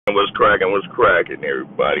What's cracking,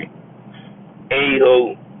 everybody?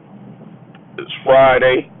 Anywho, it's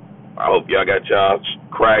Friday. I hope y'all got y'all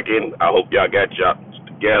cracking. I hope y'all got y'all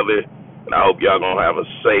together. And I hope y'all gonna have a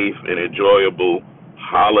safe and enjoyable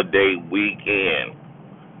holiday weekend.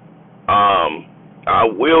 I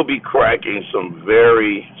will be cracking some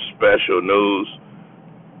very special news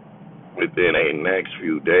within a next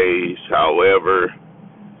few days. However,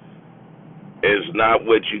 it's not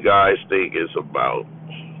what you guys think it's about.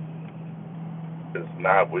 It's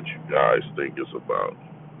not what you guys think it's about.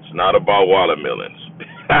 It's not about watermelons.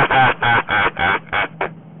 I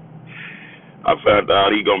found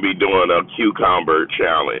out he's gonna be doing a cucumber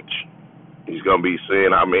challenge. He's gonna be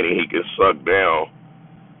seeing how many he can suck down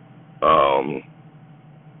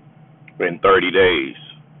in 30 days.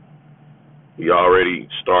 He already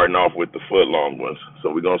starting off with the foot long ones,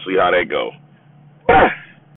 so we're gonna see how that go.